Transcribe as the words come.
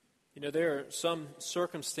You know, there are some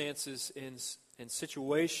circumstances and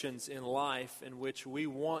situations in life in which we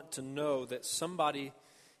want to know that somebody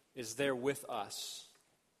is there with us.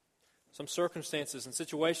 Some circumstances and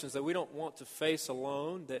situations that we don't want to face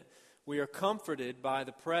alone, that we are comforted by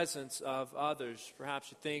the presence of others. Perhaps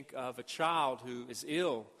you think of a child who is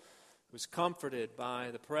ill, who is comforted by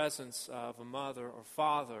the presence of a mother or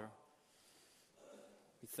father.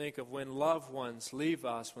 We think of when loved ones leave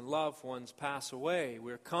us, when loved ones pass away.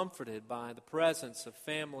 We're comforted by the presence of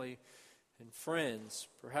family and friends.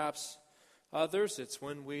 Perhaps others, it's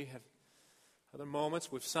when we have other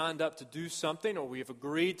moments we've signed up to do something or we have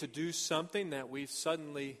agreed to do something that we've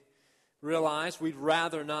suddenly realized we'd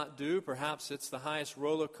rather not do. Perhaps it's the highest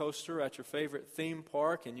roller coaster at your favorite theme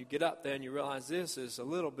park, and you get up there and you realize this is a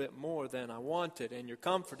little bit more than I wanted, and you're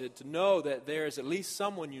comforted to know that there is at least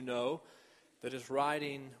someone you know that is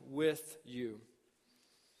riding with you.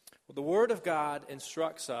 Well, the Word of God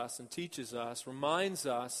instructs us and teaches us, reminds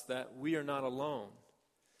us that we are not alone,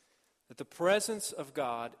 that the presence of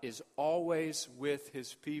God is always with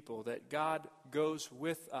His people, that God goes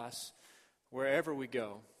with us wherever we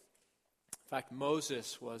go. In fact,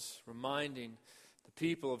 Moses was reminding the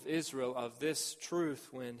people of Israel of this truth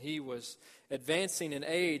when he was advancing in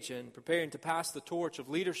age and preparing to pass the torch of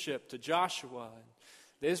leadership to Joshua.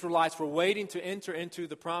 The Israelites were waiting to enter into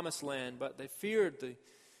the promised land, but they feared the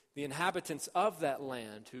inhabitants of that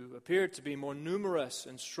land, who appeared to be more numerous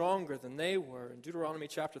and stronger than they were. In Deuteronomy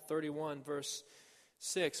chapter 31, verse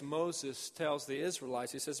 6, Moses tells the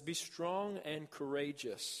Israelites, he says, "Be strong and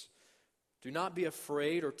courageous. Do not be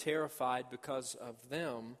afraid or terrified because of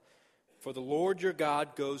them, for the Lord your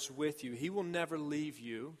God goes with you. He will never leave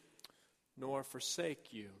you nor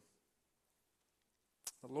forsake you."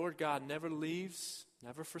 The Lord God never leaves,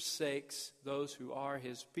 never forsakes those who are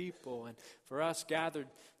His people. And for us gathered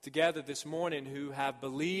together this morning who have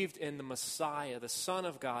believed in the Messiah, the Son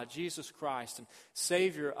of God, Jesus Christ, and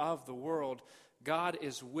Savior of the world, God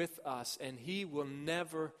is with us, and He will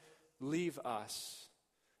never leave us.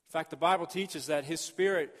 In fact, the Bible teaches that His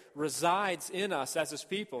Spirit resides in us as His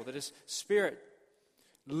people, that His Spirit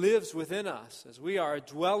lives within us as we are a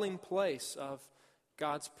dwelling place of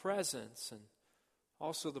God's presence. And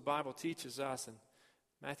also the Bible teaches us in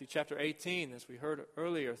Matthew chapter 18, as we heard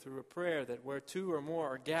earlier through a prayer, that where two or more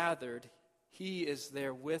are gathered, He is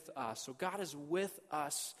there with us. So God is with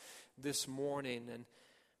us this morning, and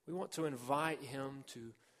we want to invite Him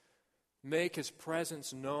to make His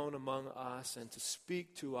presence known among us and to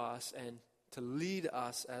speak to us and to lead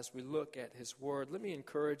us as we look at His Word. Let me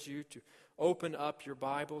encourage you to open up your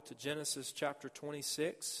Bible to Genesis chapter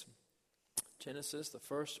 26. Genesis, the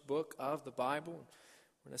first book of the Bible.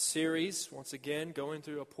 We're in a series, once again, going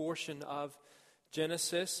through a portion of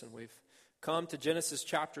Genesis, and we've come to Genesis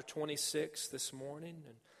chapter 26 this morning.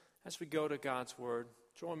 And as we go to God's Word,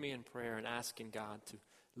 join me in prayer and asking God to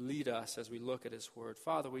lead us as we look at His Word.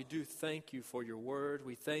 Father, we do thank You for Your Word.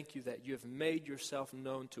 We thank You that You have made Yourself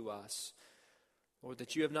known to us. Lord,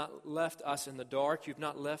 that You have not left us in the dark. You've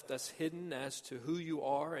not left us hidden as to who You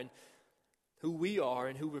are and who we are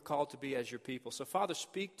and who we're called to be as Your people. So, Father,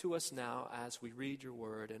 speak to us now as we read Your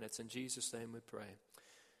Word, and it's in Jesus' name we pray.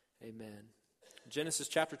 Amen. Genesis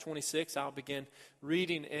chapter 26, I'll begin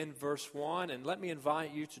reading in verse 1, and let me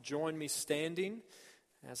invite you to join me standing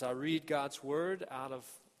as I read God's Word out of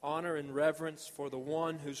honor and reverence for the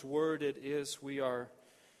one whose Word it is we are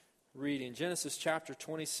reading. Genesis chapter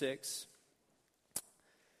 26,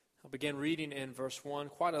 I'll begin reading in verse 1,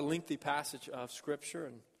 quite a lengthy passage of Scripture,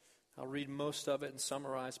 and I'll read most of it and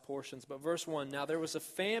summarize portions. But verse 1, "Now there was a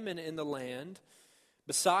famine in the land,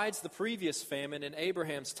 besides the previous famine in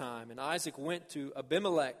Abraham's time. And Isaac went to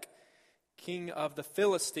Abimelech, king of the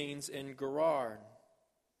Philistines in Gerar."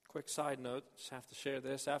 Quick side note, just have to share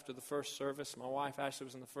this. After the first service, my wife Ashley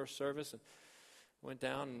was in the first service and went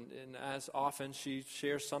down. And as often, she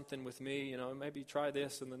shares something with me. Maybe try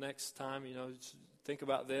this, and the next time, think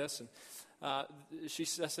about this. And I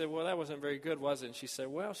said, "Well, that wasn't very good, was it?" And she said,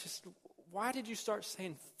 "Why did you start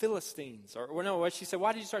saying Philistines?" She said,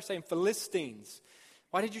 "Why did you start saying Philistines?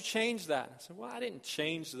 Why did you change that?" I said, "Well, I didn't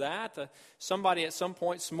change that. Somebody at some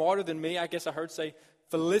point smarter than me, I guess I heard say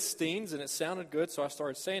Philistines, and it sounded good, so I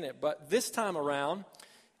started saying it. But this time around,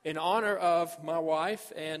 in honor of my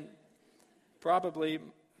wife and probably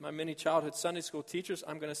my many childhood Sunday school teachers,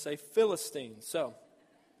 I'm going to say Philistines." So,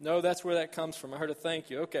 no, that's where that comes from. I heard a thank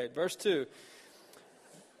you. Okay, verse 2.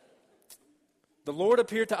 "The Lord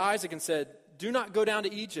appeared to Isaac and said, 'Do not go down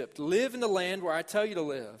to Egypt. Live in the land where I tell you to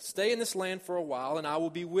live. Stay in this land for a while, and I will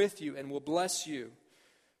be with you and will bless you.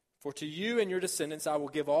 For to you and your descendants I will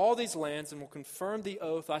give all these lands and will confirm the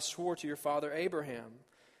oath I swore to your father Abraham.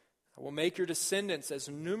 I will make your descendants as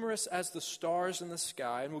numerous as the stars in the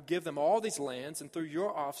sky, and will give them all these lands, and through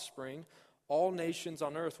your offspring all nations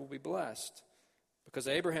on earth will be blessed. Because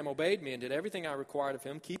Abraham obeyed me and did everything I required of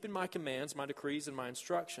him, keeping my commands, my decrees, and my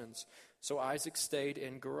instructions. So Isaac stayed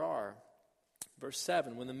in Gerar. Verse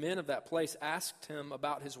 7, when the men of that place asked him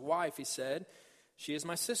about his wife, he said, she is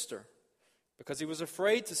my sister. Because he was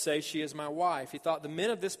afraid to say, she is my wife. He thought the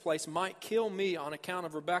men of this place might kill me on account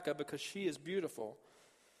of Rebekah, because she is beautiful.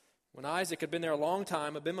 When Isaac had been there a long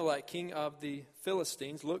time, Abimelech, king of the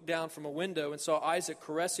Philistines, looked down from a window and saw Isaac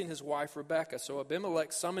caressing his wife Rebekah. So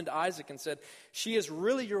Abimelech summoned Isaac and said, she is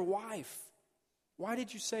really your wife. Why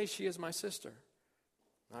did you say she is my sister?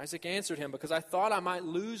 Isaac answered him, because I thought I might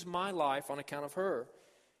lose my life on account of her.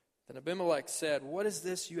 Then Abimelech said, what is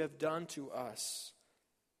this you have done to us?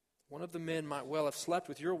 One of the men might well have slept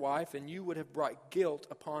with your wife, and you would have brought guilt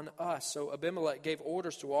upon us. So Abimelech gave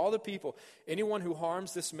orders to all the people, anyone who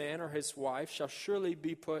harms this man or his wife shall surely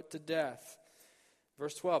be put to death.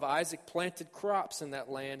 Verse 12, Isaac planted crops in that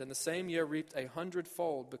land, and the same year reaped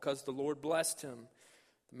 100-fold, because the Lord blessed him.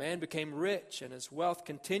 The man became rich, and his wealth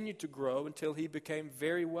continued to grow until he became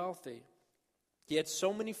very wealthy. He had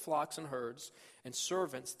so many flocks and herds and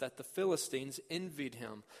servants that the Philistines envied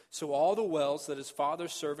him. So all the wells that his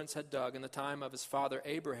father's servants had dug in the time of his father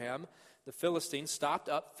Abraham, the Philistines stopped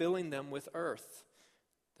up, filling them with earth.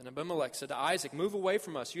 Then Abimelech said to Isaac, move away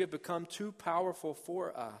from us. You have become too powerful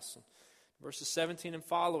for us. Verses 17 and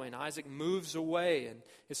following, Isaac moves away, and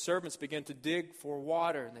his servants begin to dig for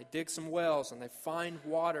water. And they dig some wells, and they find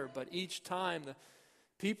water. But each time the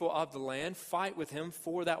people of the land fight with him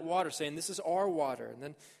for that water, saying, this is our water. And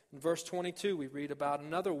then in verse 22, we read about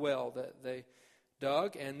another well that they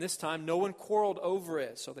dug, and this time no one quarreled over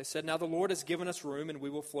it. So they said, now the Lord has given us room, and we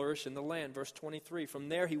will flourish in the land. Verse 23, from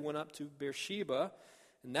there he went up to Beersheba,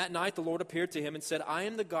 and that night the Lord appeared to him and said, I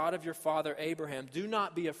am the God of your father Abraham. Do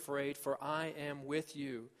not be afraid, for I am with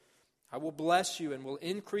you. I will bless you and will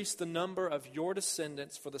increase the number of your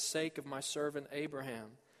descendants for the sake of my servant Abraham.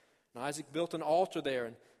 And Isaac built an altar there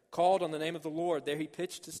and called on the name of the Lord. There he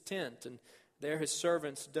pitched his tent, and there his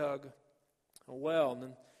servants dug a well. And then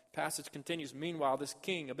the passage continues. Meanwhile, this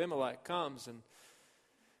king, Abimelech, comes and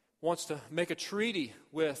wants to make a treaty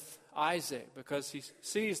with Isaac because he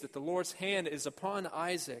sees that the Lord's hand is upon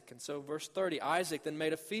Isaac. And so verse 30, Isaac then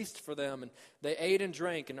made a feast for them, and they ate and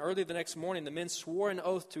drank. And early the next morning the men swore an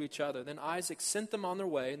oath to each other. Then Isaac sent them on their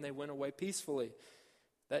way, and they went away peacefully.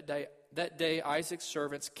 That day Isaac's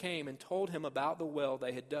servants came and told him about the well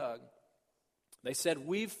they had dug. They said,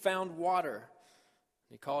 we've found water.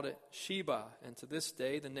 He called it Sheba, and to this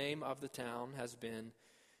day the name of the town has been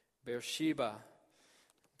Beersheba.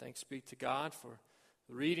 Thanks be to God for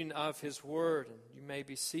the reading of His Word, and you may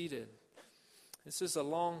be seated. This is a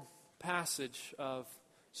long passage of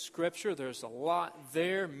Scripture. There's a lot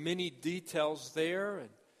there, many details there, and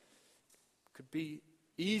it could be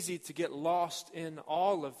easy to get lost in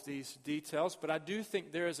all of these details, but I do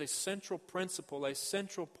think there is a central principle, a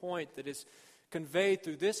central point that is conveyed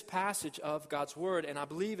through this passage of God's Word, and I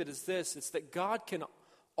believe it is this. It's that God can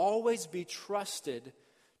always be trusted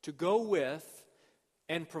to go with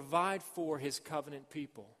and provide for His covenant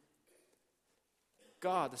people.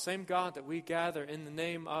 God, the same God that we gather in the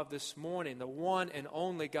name of this morning, the one and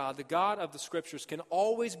only God, the God of the Scriptures, can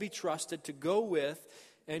always be trusted to go with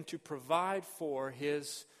and to provide for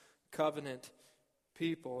His covenant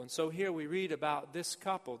people. And so here we read about this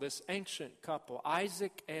couple, this ancient couple,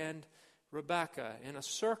 Isaac and Rebekah, in a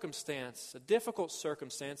circumstance, a difficult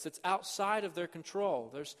circumstance that's outside of their control.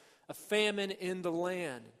 There's a famine in the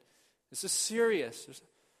land. This is serious. There's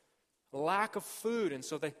a lack of food, and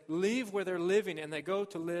so they leave where they're living and they go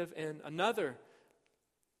to live in another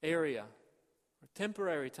area, a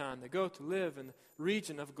temporary time. They go to live in the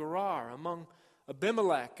region of Gerar among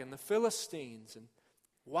Abimelech and the Philistines. And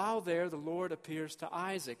while there, the Lord appears to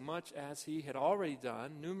Isaac, much as He had already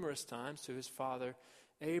done numerous times to his father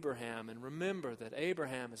Abraham. And remember that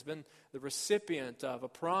Abraham has been the recipient of a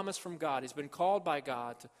promise from God. He's been called by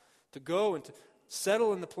God to go and to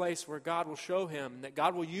settle in the place where God will show him, and that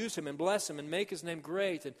God will use him and bless him and make His name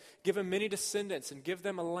great and give him many descendants and give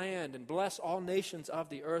them a land and bless all nations of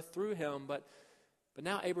the earth through him. But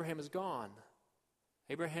now Abraham is gone.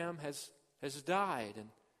 Abraham has died, and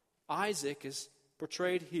Isaac is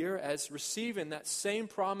portrayed here as receiving that same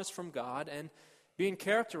promise from God and being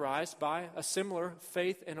characterized by a similar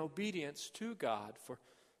faith and obedience to God. For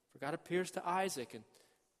God appears to Isaac and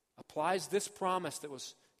applies this promise that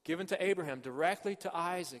was given to Abraham directly to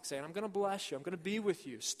Isaac, saying, I'm going to bless you. I'm going to be with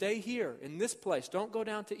you. Stay here in this place. Don't go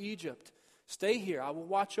down to Egypt. Stay here. I will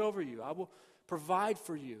watch over you. I will provide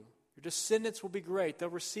for you. Your descendants will be great. They'll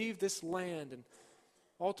receive this land, and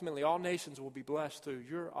ultimately all nations will be blessed through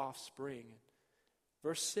your offspring.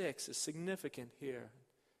 Verse 6 is significant here.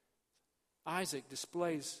 Isaac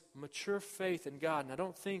displays mature faith in God, and I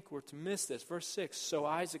don't think we're to miss this. Verse 6, so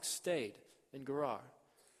Isaac stayed in Gerar.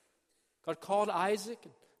 God called Isaac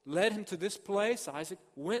and led him to this place. Isaac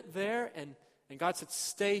went there, and God said,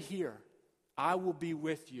 stay here. I will be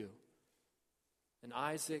with you. And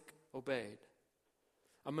Isaac obeyed.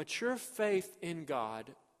 A mature faith in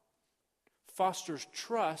God fosters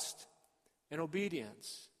trust and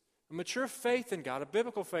obedience. A mature faith in God, a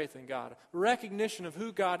biblical faith in God, a recognition of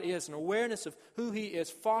who God is, an awareness of who He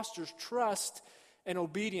is, fosters trust and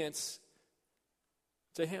obedience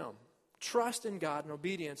to Him. Trust in God and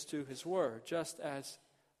obedience to His Word, just as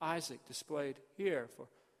Isaac displayed here. For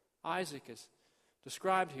Isaac is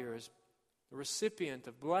described here as the recipient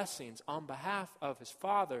of blessings on behalf of his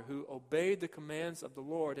father who obeyed the commands of the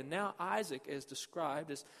Lord. And now Isaac is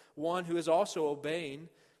described as one who is also obeying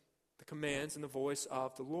the commands and the voice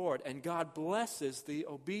of the Lord. And God blesses the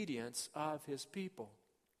obedience of His people.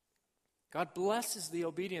 God blesses the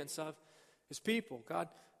obedience of His people. God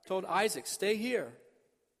told Isaac, stay here.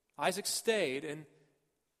 Isaac stayed, and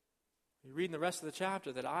you read in the rest of the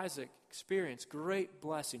chapter that Isaac experienced great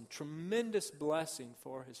blessing, tremendous blessing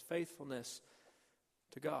for his faithfulness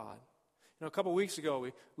to God. You know, a couple weeks ago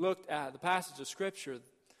we looked at the passage of Scripture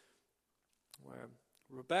where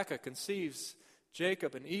Rebekah conceives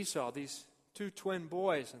Jacob and Esau, these two twin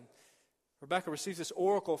boys, and Rebekah receives this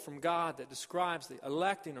oracle from God that describes the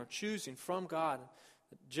electing or choosing from God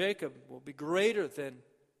that Jacob will be greater than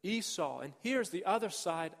Esau. And here's the other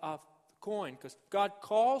side of the coin, because God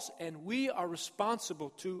calls and we are responsible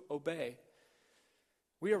to obey.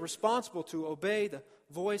 We are responsible to obey the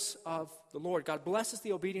voice of the Lord. God blesses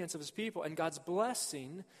the obedience of His people, and God's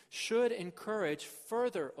blessing should encourage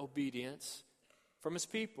further obedience from His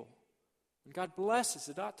people. When God blesses,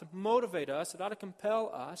 it ought to motivate us, it ought to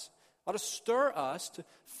compel us, it ought to stir us to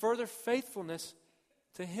further faithfulness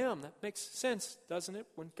to Him. That makes sense, doesn't it?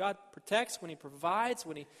 When God protects, when He provides,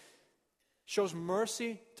 when He shows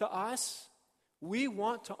mercy to us, we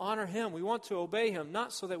want to honor Him. We want to obey Him,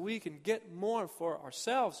 not so that we can get more for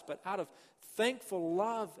ourselves, but out of thankful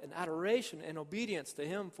love and adoration and obedience to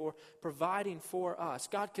Him for providing for us.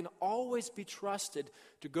 God can always be trusted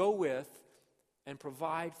to go with and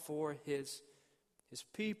provide for His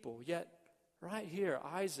people. Yet, right here,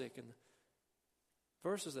 Isaac and the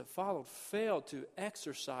verses that followed failed to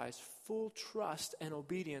exercise full trust and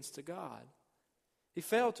obedience to God. He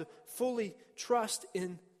failed to fully trust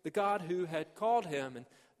in the God who had called him. And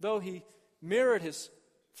though he mirrored his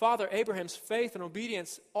father Abraham's faith and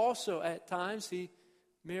obedience, also at times he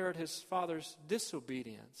mirrored his father's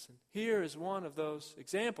disobedience. And here is one of those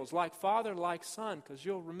examples, like father, like son, because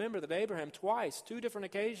you'll remember that Abraham twice, 2 different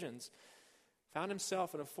occasions, found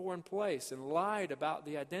himself in a foreign place and lied about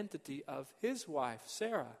the identity of his wife,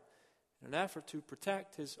 Sarah, in an effort to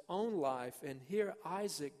protect his own life. And here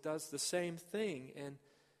Isaac does the same thing in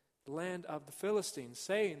the land of the Philistines,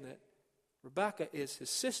 saying that Rebekah is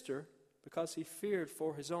his sister because he feared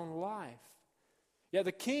for his own life. Yet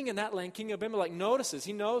the king in that land, King Abimelech, notices,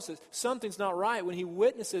 he knows that something's not right when he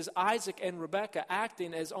witnesses Isaac and Rebekah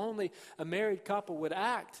acting as only a married couple would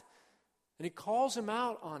act. And he calls him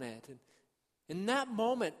out on it. And in that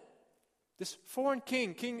moment, this foreign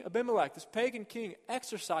king, King Abimelech, this pagan king,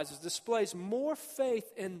 displays more faith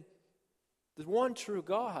in the one true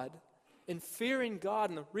God, in fearing God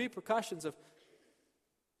and the repercussions of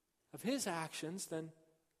his actions than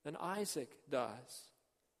Isaac does.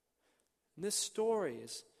 And this story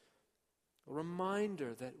is a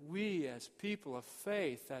reminder that we as people of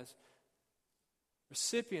faith, as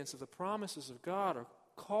recipients of the promises of God, are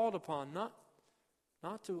called upon not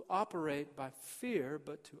to operate by fear,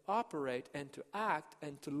 but to operate and to act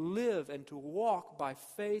and to live and to walk by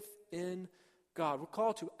faith in God. We're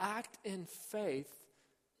called to act in faith,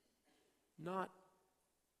 not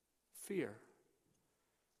fear.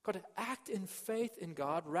 We're called to act in faith in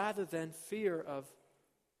God rather than fear of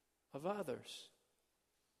others.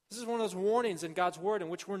 This is one of those warnings in God's Word in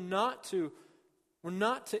which we're not to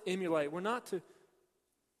emulate. We're not to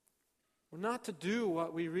do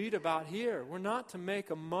what we read about here. We're not to make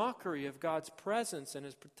a mockery of God's presence and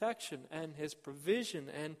His protection and His provision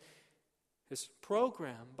and His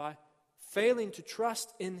program by failing to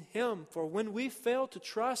trust in Him. For when we fail to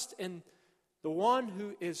trust in the one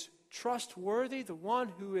who is trustworthy, the one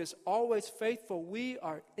who is always faithful, we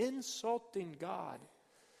are insulting God.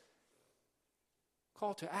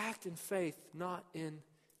 Called to act in faith, not in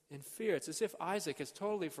fear. It's as if Isaac has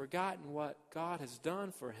totally forgotten what God has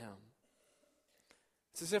done for him.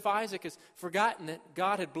 It's as if Isaac has forgotten that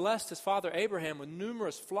God had blessed his father Abraham with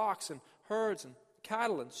numerous flocks and herds and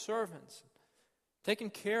cattle and servants, taken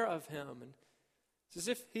care of him. And it's as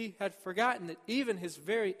if he had forgotten that even his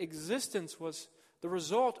very existence was the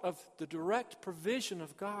result of the direct provision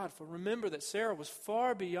of God. For remember that Sarah was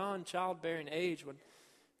far beyond childbearing age when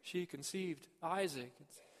she conceived Isaac.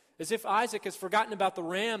 It's as if Isaac has forgotten about the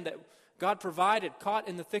ram that God provided, caught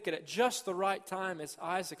in the thicket at just the right time as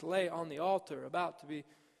Isaac lay on the altar about to be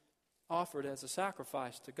offered as a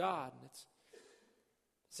sacrifice to God. And it's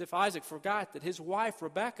as if Isaac forgot that his wife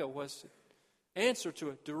Rebekah was answer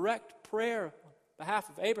to a direct prayer on behalf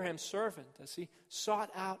of Abraham's servant as he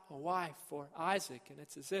sought out a wife for Isaac. And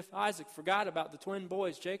it's as if Isaac forgot about the twin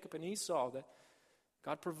boys, Jacob and Esau, that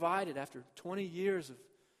God provided after 20 years of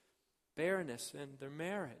barrenness in their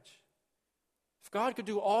marriage. If God could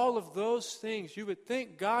do all of those things, you would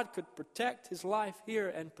think God could protect his life here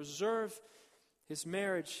and preserve his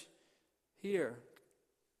marriage here.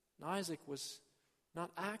 And Isaac was not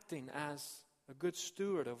acting as a good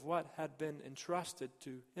steward of what had been entrusted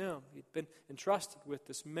to him. He'd been entrusted with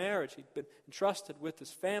this marriage. He'd been entrusted with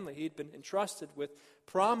his family. He'd been entrusted with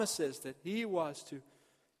promises that he was to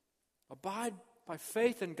abide by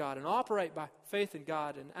faith in God and operate by faith in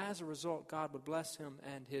God, and as a result, God would bless him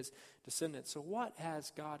and his descendants. So what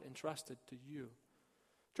has God entrusted to you?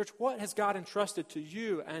 Church, what has God entrusted to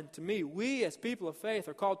you and to me? We as people of faith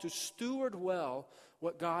are called to steward well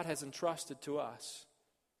what God has entrusted to us.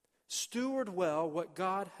 Steward well what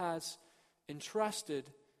God has entrusted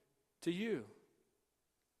to you.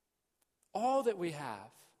 All that we have,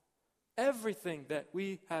 everything that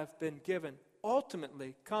we have been given,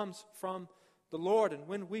 ultimately comes from the Lord. And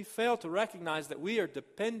when we fail to recognize that we are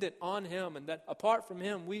dependent on him and that apart from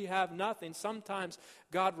him we have nothing, sometimes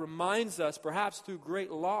God reminds us, perhaps through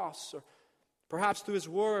great loss or perhaps through his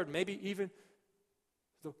word, maybe even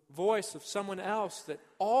the voice of someone else, that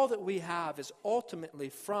all that we have is ultimately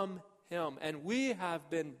from him. And we have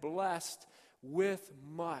been blessed with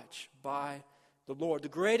much by the Lord. The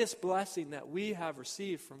greatest blessing that we have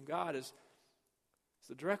received from God is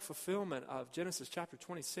the direct fulfillment of Genesis chapter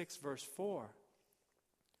 26, verse 4.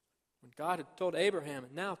 When God had told Abraham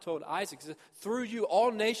and now told Isaac, he said, through you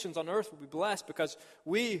all nations on earth will be blessed, because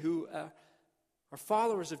we who are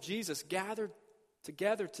followers of Jesus gathered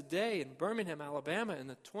together today in Birmingham, Alabama in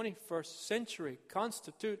the 21st century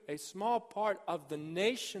constitute a small part of the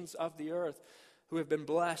nations of the earth who have been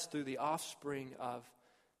blessed through the offspring of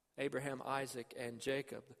Abraham, Isaac, and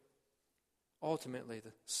Jacob. Ultimately,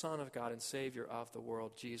 the Son of God and Savior of the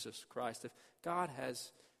world, Jesus Christ. If God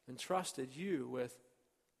has entrusted you with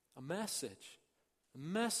a message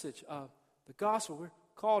of the gospel, we're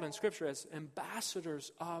called in Scripture as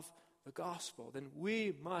ambassadors of the gospel, then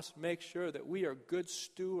we must make sure that we are good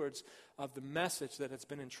stewards of the message that has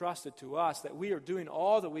been entrusted to us, that we are doing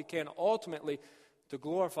all that we can ultimately to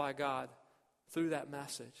glorify God through that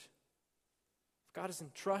message. If God has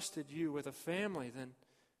entrusted you with a family, then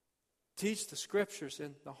teach the Scriptures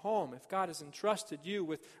in the home. If God has entrusted you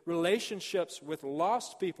with relationships with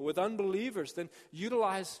lost people, with unbelievers, then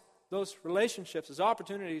utilize those relationships as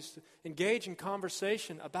opportunities to engage in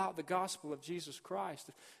conversation about the gospel of Jesus Christ.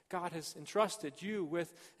 If God has entrusted you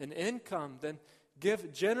with an income, then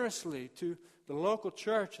give generously to the local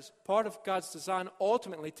church as part of God's design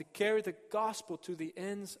ultimately to carry the gospel to the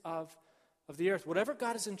ends of the earth. Whatever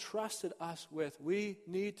God has entrusted us with, we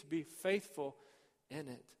need to be faithful in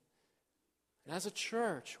it. And as a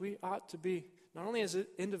church, we ought to be, not only as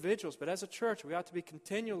individuals, but as a church, we ought to be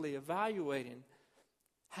continually evaluating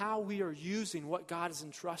how we are using what God has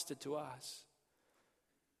entrusted to us.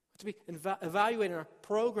 To be evaluating our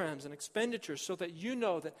programs and expenditures so that you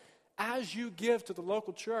know that as you give to the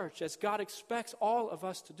local church, as God expects all of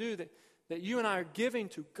us to do, that you and I are giving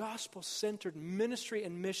to gospel-centered ministry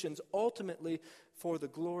and missions, ultimately for the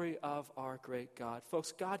glory of our great God.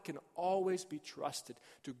 Folks, God can always be trusted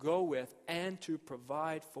to go with and to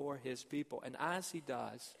provide for his people. And as he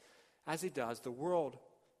does, the world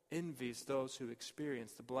envies those who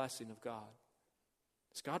experience the blessing of God.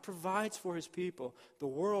 As God provides for his people, the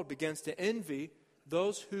world begins to envy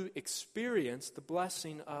those who experience the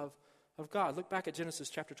blessing of God. Look back at Genesis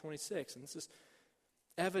chapter 26, and this is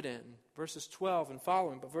evident in verses 12 and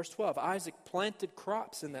following. But verse 12, Isaac planted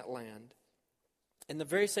crops in that land. In the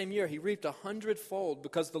very same year, he reaped 100-fold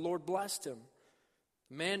because the Lord blessed him.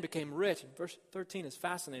 The man became rich. And verse 13 is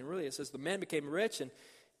fascinating, really. It says, the man became rich, and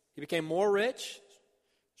he became more rich.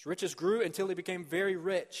 His riches grew until he became very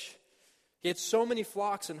rich. He had so many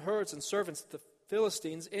flocks and herds and servants that the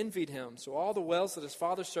Philistines envied him. So all the wells that his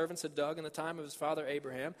father's servants had dug in the time of his father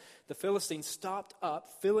Abraham, the Philistines stopped up,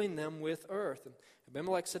 filling them with earth. And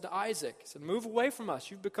Abimelech said to Isaac, he said, "Move away from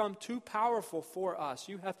us. You've become too powerful for us.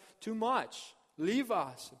 You have too much. Leave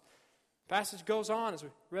us." And the passage goes on, as we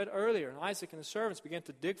read earlier, and Isaac and his servants began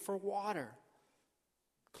to dig for water.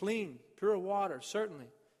 Clean, pure water,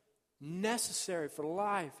 certainly necessary for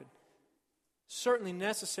life, and certainly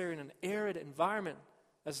necessary in an arid environment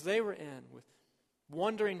as they were in, with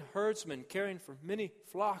wandering herdsmen caring for many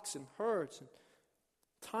flocks and herds. And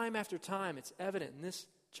time after time, it's evident in this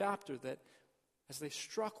chapter that as they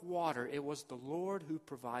struck water, it was the Lord who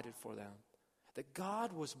provided for them. That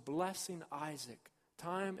God was blessing Isaac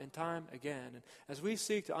time and time again. And as we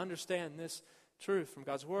seek to understand this truth from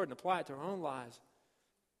God's Word and apply it to our own lives,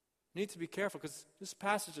 we need to be careful, because this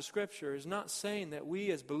passage of Scripture is not saying that we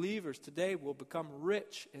as believers today will become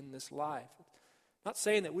rich in this life. Not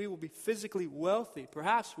saying that we will be physically wealthy.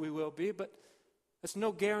 Perhaps we will be, but that's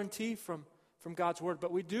no guarantee from God's Word.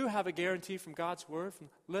 But we do have a guarantee from God's Word, from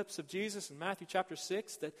the lips of Jesus in Matthew chapter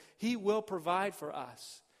 6, that He will provide for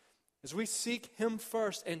us. As we seek Him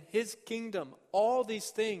first and His kingdom, all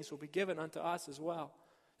these things will be given unto us as well.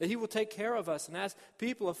 That He will take care of us. And as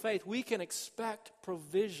people of faith, we can expect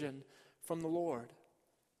provision from the Lord.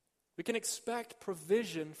 We can expect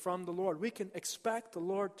provision from the Lord. We can expect the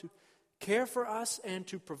Lord to care for us and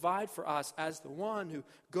to provide for us as the one who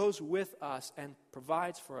goes with us and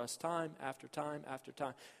provides for us time after time after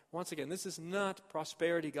time. Once again, this is not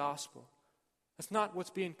prosperity gospel. That's not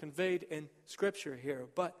what's being conveyed in Scripture here.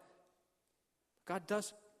 But God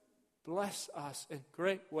does bless us in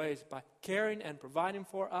great ways by caring and providing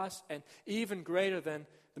for us, and even greater than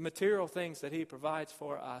the material things that He provides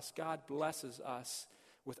for us, God blesses us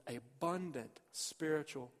with abundant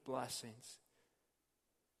spiritual blessings.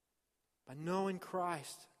 By knowing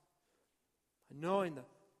Christ, by knowing the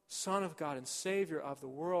Son of God and Savior of the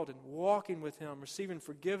world, and walking with Him, receiving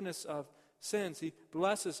forgiveness of sins, He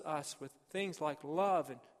blesses us with things like love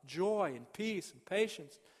and joy and peace and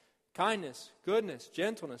patience, kindness, goodness,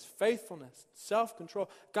 gentleness, faithfulness, self-control.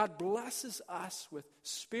 God blesses us with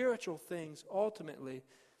spiritual things ultimately,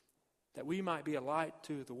 that we might be a light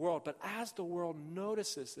to the world. But as the world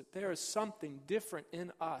notices that there is something different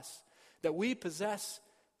in us, that we possess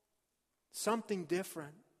something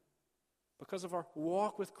different because of our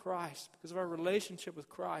walk with Christ, because of our relationship with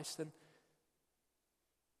Christ,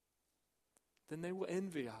 then they will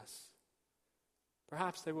envy us.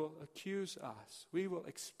 Perhaps they will accuse us. We will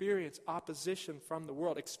experience opposition from the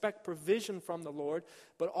world. Expect provision from the Lord,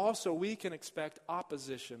 but also we can expect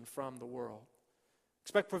opposition from the world.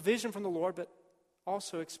 Expect provision from the Lord, but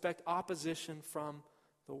also expect opposition from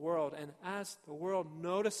the world. And as the world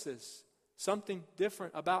notices something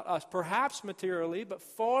different about us, perhaps materially, but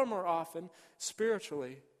far more often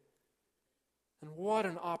spiritually, and what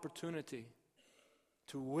an opportunity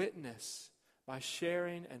to witness by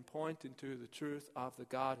sharing and pointing to the truth of the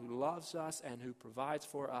God who loves us and who provides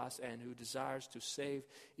for us and who desires to save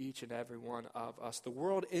each and every one of us. The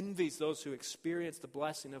world envies those who experience the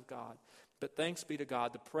blessing of God. But thanks be to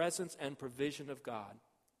God, the presence and provision of God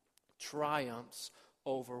triumphs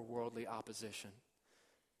over worldly opposition.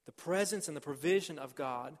 The presence and the provision of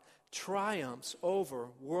God triumphs over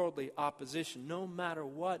worldly opposition. No matter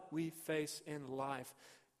what we face in life,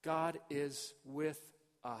 God is with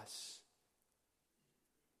us.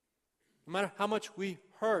 No matter how much we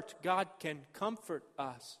hurt, God can comfort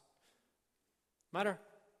us. No matter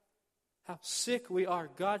how sick we are,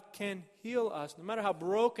 God can heal us. No matter how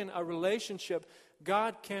broken a relationship,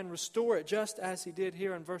 God can restore it, just as He did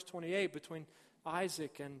here in verse 28 between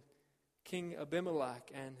Isaac and King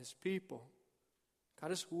Abimelech and his people.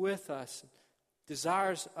 God is with us,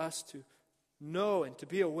 desires us to know and to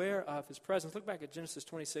be aware of His presence. Look back at Genesis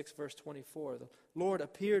 26, verse 24. The Lord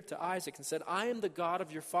appeared to Isaac and said, "I am the God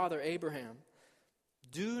of your father Abraham.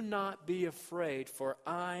 Do not be afraid, for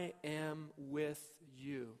I am with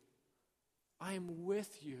you." I am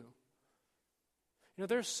with you. You know,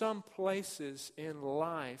 there's some places in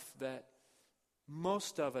life that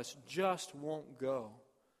most of us just won't go.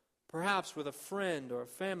 Perhaps with a friend or a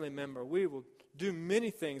family member, we will do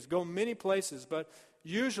many things, go many places, but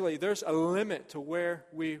usually there's a limit to where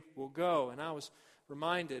we will go. And I was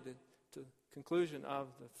reminded at the conclusion of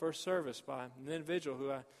the first service by an individual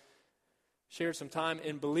who I shared some time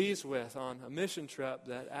in Belize with on a mission trip,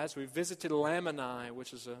 that as we visited Lamani,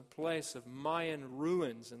 which is a place of Mayan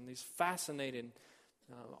ruins and these fascinating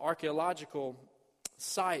archaeological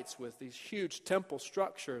sites with these huge temple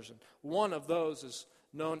structures, and one of those is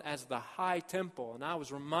known as the High Temple. And I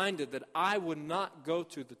was reminded that I would not go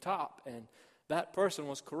to the top, and that person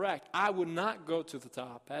was correct. I would not go to the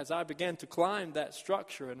top. As I began to climb that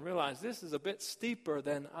structure and realize this is a bit steeper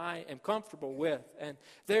than I am comfortable with, and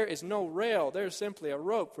there is no rail, there's simply a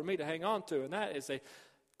rope for me to hang on to, and that is a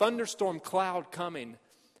thunderstorm cloud coming.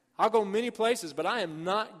 I'll go many places, but I am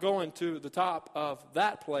not going to the top of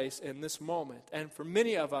that place in this moment. And for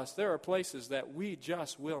many of us, there are places that we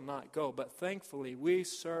just will not go. But thankfully, we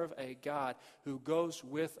serve a God who goes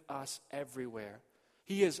with us everywhere.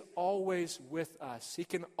 He is always with us. He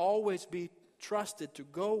can always be trusted to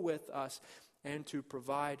go with us and to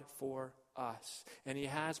provide for us. And He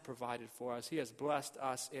has provided for us. He has blessed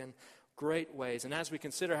us in great ways. And as we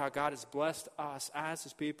consider how God has blessed us as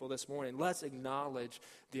His people this morning, let's acknowledge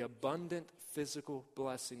the abundant physical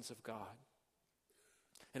blessings of God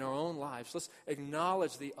in our own lives. Let's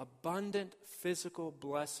acknowledge the abundant physical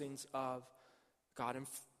blessings of God. And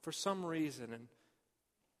for some reason, and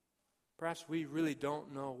perhaps we really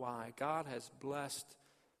don't know why, God has blessed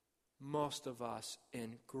most of us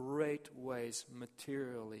in great ways,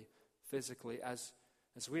 materially, physically, as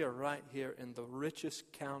we are right here in the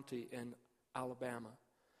richest county in Alabama.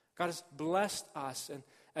 God has blessed us, and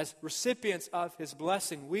as recipients of His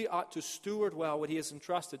blessing, we ought to steward well what He has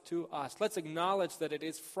entrusted to us. Let's acknowledge that it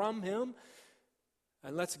is from Him,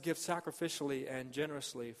 and let's give sacrificially and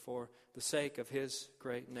generously for the sake of His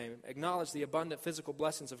great name. Acknowledge the abundant physical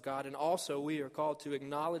blessings of God, and also we are called to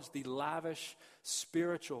acknowledge the lavish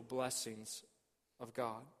spiritual blessings of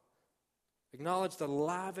God. Acknowledge the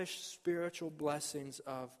lavish spiritual blessings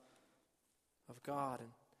of God. And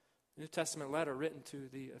the New Testament letter written to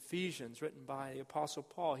the Ephesians, written by the Apostle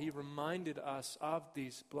Paul, he reminded us of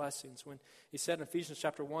these blessings when he said in Ephesians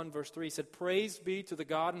chapter 1, verse 3, he said, "Praise be to the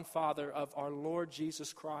God and Father of our Lord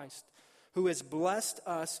Jesus Christ, who has blessed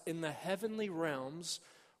us in the heavenly realms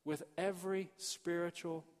with every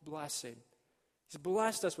spiritual blessing." He's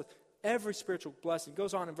blessed us with every spiritual blessing. He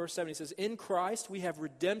goes on in verse 7, he says, "In Christ we have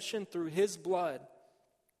redemption through His blood,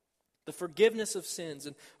 the forgiveness of sins,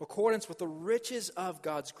 in accordance with the riches of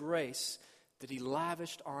God's grace that He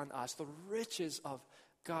lavished on us." The riches of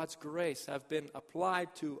God's grace have been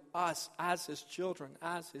applied to us as His children,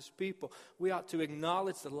 as His people. We ought to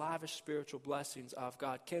acknowledge the lavish spiritual blessings of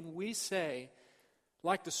God. Can we say,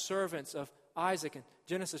 like the servants of Isaac in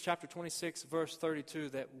Genesis chapter 26, verse 32,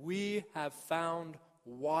 that we have found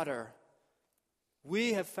water?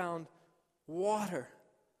 We have found water.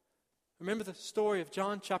 Remember the story of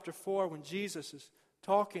John chapter 4 when Jesus is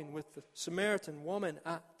talking with the Samaritan woman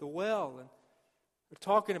at the well, and they're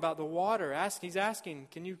talking about the water. He's asking,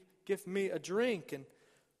 "Can you give me a drink?" And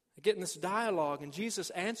they get in this dialogue, and Jesus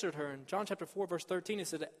answered her in John chapter 4, verse 13. He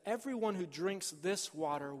said, "Everyone who drinks this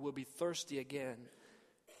water will be thirsty again.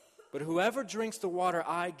 But whoever drinks the water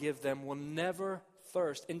I give them will never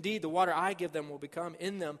thirst. Indeed, the water I give them will become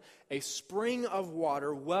in them a spring of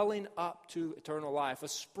water welling up to eternal life." A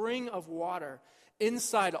spring of water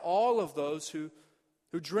inside all of those who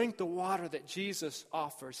drink the water that Jesus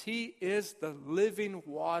offers. He is the living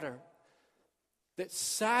water that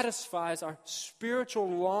satisfies our spiritual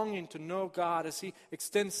longing to know God as He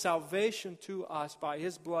extends salvation to us by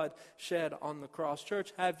His blood shed on the cross.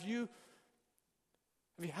 Church, have you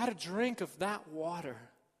had a drink of that water?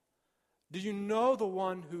 Do you know the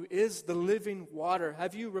one who is the living water?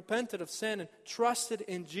 Have you repented of sin and trusted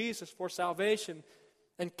in Jesus for salvation?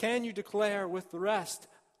 And can you declare with the rest,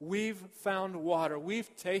 "We've found water,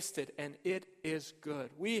 we've tasted, and it is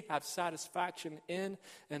good. We have satisfaction in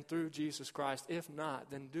and through Jesus Christ"? If not,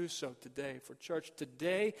 then do so today. For church,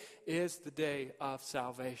 today is the day of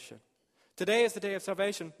salvation. Today is the day of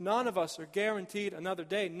salvation. None of us are guaranteed another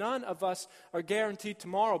day. None of us are guaranteed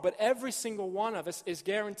tomorrow. But every single one of us is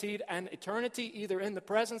guaranteed an eternity, either in the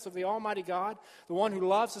presence of the Almighty God, the one who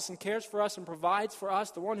loves us and cares for us and provides for us,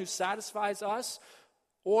 the one who satisfies us,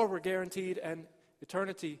 or we're guaranteed an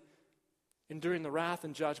eternity enduring the wrath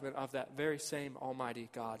and judgment of that very same Almighty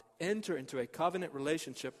God. Enter into a covenant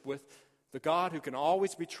relationship with the God who can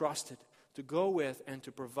always be trusted to go with and to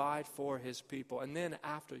provide for His people. And then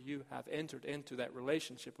after you have entered into that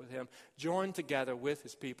relationship with Him, join together with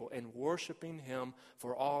His people in worshiping Him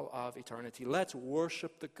for all of eternity. Let's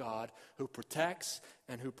worship the God who protects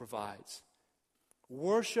and who provides.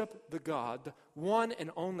 Worship the God, the one and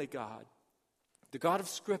only God, the God of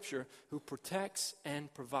Scripture who protects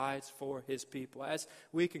and provides for His people. As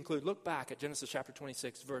we conclude, look back at Genesis chapter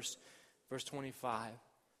 26, verse 25.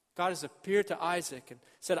 God has appeared to Isaac and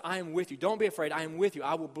said, "I am with you. Don't be afraid. I am with you.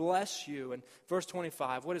 I will bless you." And verse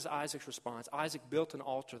 25, what is Isaac's response? Isaac built an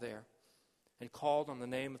altar there and called on the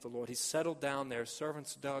name of the Lord. He settled down there.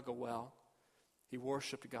 Servants dug a well. He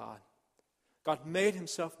worshiped God. God made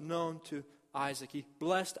Himself known to Isaac. He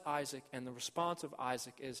blessed Isaac, and the response of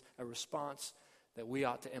Isaac is a response that we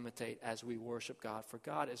ought to imitate as we worship God. For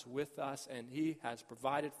God is with us, and He has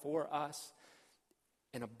provided for us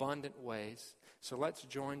in abundant ways. So let's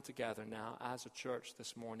join together now as a church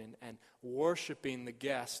this morning and worshiping the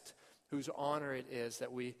guest whose honor it is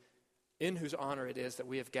that we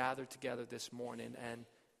have gathered together this morning, and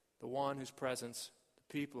the one whose presence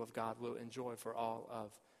the people of God will enjoy for all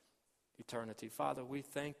of eternity. Father, we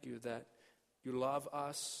thank you that you love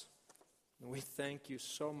us, and we thank you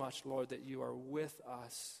so much, Lord, that you are with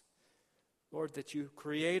us. Lord, that you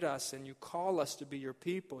create us and you call us to be your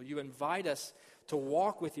people. You invite us to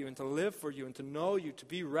walk with you and to live for you and to know you, to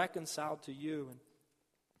be reconciled to you.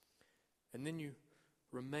 And then you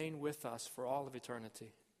remain with us for all of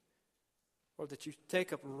eternity. Lord, that you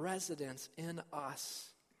take up residence in us.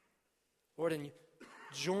 Lord, and you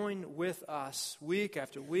join with us week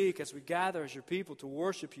after week as we gather as your people to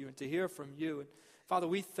worship you and to hear from you. And Father,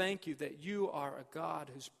 we thank you that you are a God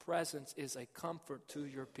whose presence is a comfort to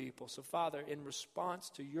your people. So Father, in response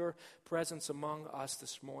to your presence among us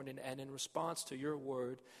this morning and in response to your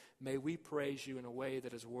word, may we praise you in a way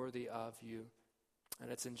that is worthy of you.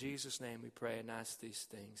 And it's in Jesus' name we pray and ask these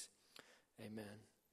things. Amen.